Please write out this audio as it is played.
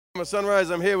Summit Sunrise.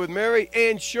 I'm here with Mary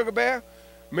and Sugar Bear.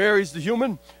 Mary's the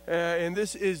human, and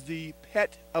this is the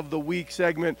Pet of the Week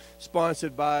segment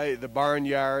sponsored by the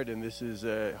Barnyard, and this is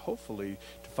hopefully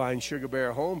to find Sugar Bear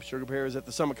a home. Sugar Bear is at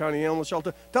the Summit County Animal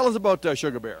Shelter. Tell us about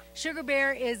Sugar Bear. Sugar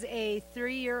Bear is a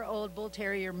 3-year-old bull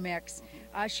terrier mix.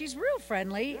 She's real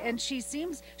friendly, and she's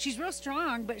real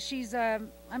strong, but she's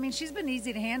she's been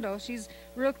easy to handle. She's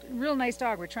real nice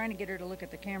dog. We're trying to get her to look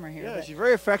at the camera here. Yeah, she's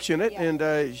very affectionate, yeah.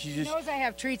 And she just knows I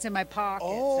have treats in my pocket.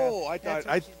 Oh,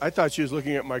 so I thought she was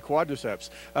looking at my quadriceps.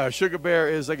 Sugar Bear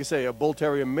is, like I say, a bull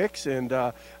terrier mix, and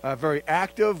very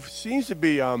active. Seems to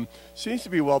be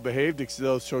well behaved,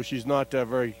 so she's not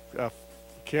very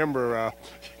camera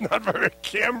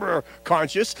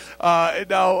conscious.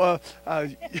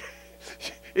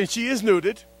 And she is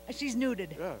nuded. She's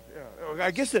nuded. Yeah.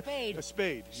 I guess a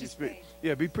spade. She's spayed.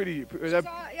 Yeah, be pretty. She's got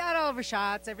all of her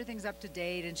shots. Everything's up to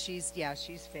date, and she's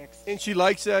fixed. And she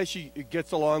likes. She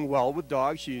gets along well with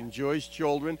dogs. She enjoys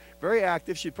children. Very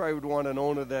active. She probably would want an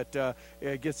owner that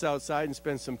gets outside and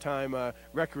spends some time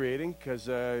recreating, because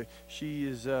she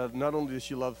is not only does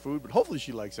she love food, but hopefully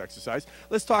she likes exercise.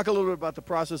 Let's talk a little bit about the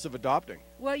process of adopting.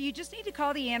 Well, you just need to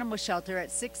call the animal shelter at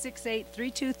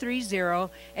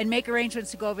 668-3230 and make arrangements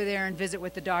to go over there and visit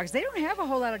with the dogs. They don't have a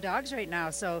whole lot of dogs right now,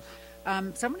 so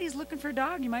somebody's looking for a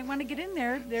dog. You might want to get in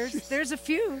there. There's a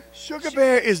few. Sugar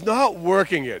Bear is not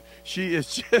working it. She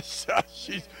is just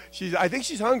she's. I think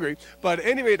she's hungry. But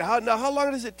anyway, how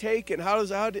long does it take, and how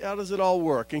does it all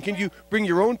work? And can you bring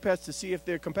your own pets to see if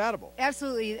they're compatible?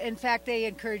 Absolutely. In fact, they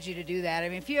encourage you to do that. I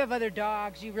mean, if you have other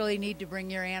dogs, you really need to bring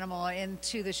your animal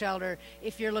into the shelter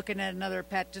if you're looking at another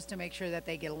pet, just to make sure that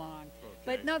they get along. Okay.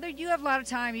 But no, you have a lot of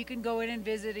time. You can go in and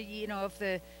visit. You know,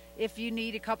 if you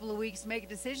need a couple of weeks to make a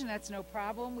decision, that's no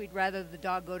problem. We'd rather the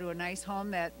dog go to a nice home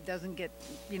that doesn't get,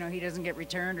 he doesn't get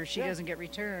returned, or she doesn't get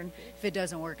returned if it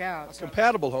doesn't work out. A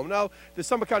compatible home. Now, the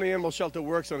Summit County Animal Shelter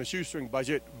works on a shoestring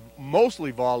budget,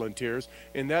 mostly volunteers,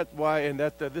 and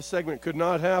this segment could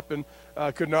not happen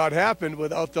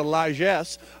without the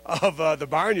largesse of the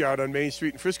Barnyard on Main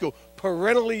Street in Frisco,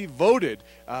 perennially voted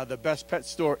the best pet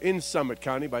store in Summit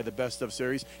County by the Best of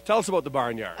series. Tell us about the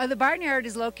Barnyard. The Barnyard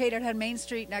is located on Main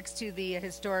Street next to the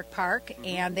historic park,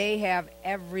 and they have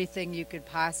everything you could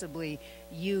possibly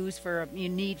use you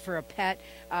need for a pet.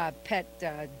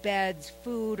 Beds,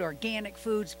 food, organic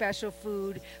food, special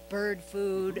food, bird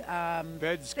food.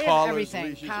 Beds, they collars, have everything.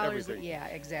 leashes, Collars, everything. Yeah,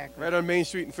 exactly. Right on Main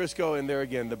Street in Frisco, and there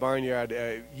again, the Barnyard,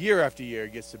 year after year,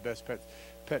 gets the best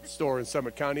pet store in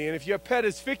Summit County. And if your pet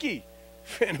is Vicky,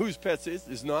 and whose pet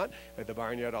is not, the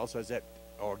Barnyard also has that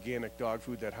organic dog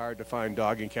food, that hard to find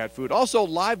dog and cat food. Also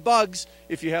live bugs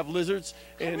if you have lizards.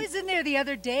 I was in there the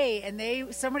other day, and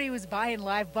somebody was buying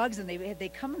live bugs, and they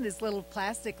come in this little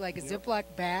plastic, like a Ziploc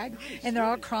bag, and they're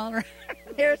all crawling around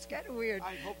there. It's kind of weird.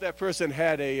 I hope that person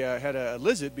had a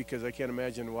lizard, because I can't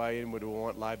imagine why anyone would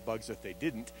want live bugs if they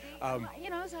didn't. So I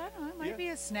don't know. It might be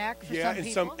a snack for some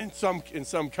people. In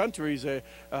some countries that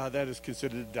is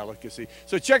considered a delicacy.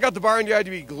 So check out the Barnyard.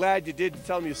 You'd be glad you did.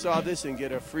 Tell them you saw this and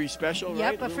get a free special.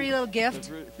 Yep, right? a free little gift.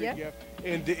 Free gift.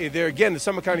 And there again, the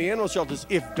Summit County Animal Shelters,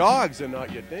 if dogs are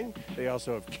not your thing, they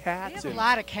also have cats. They have a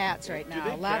lot of cats right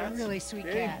now. A lot of really sweet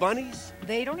cats. Any bunnies?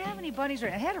 They don't have any bunnies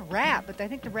right now. I had a rat, but I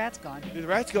think the rat's gone. Did the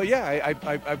rats go? Yeah,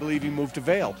 I believe he moved to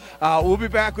Vail. We'll be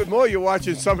back with more. You're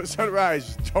watching Summit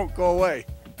Sunrise. Don't go away.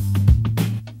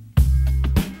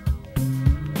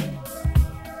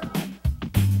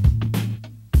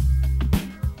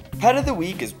 Pet of the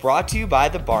Week is brought to you by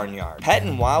the Barnyard, Pet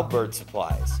and Wild Bird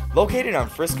Supplies, located on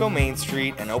Frisco Main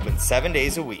Street and open 7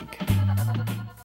 days a week.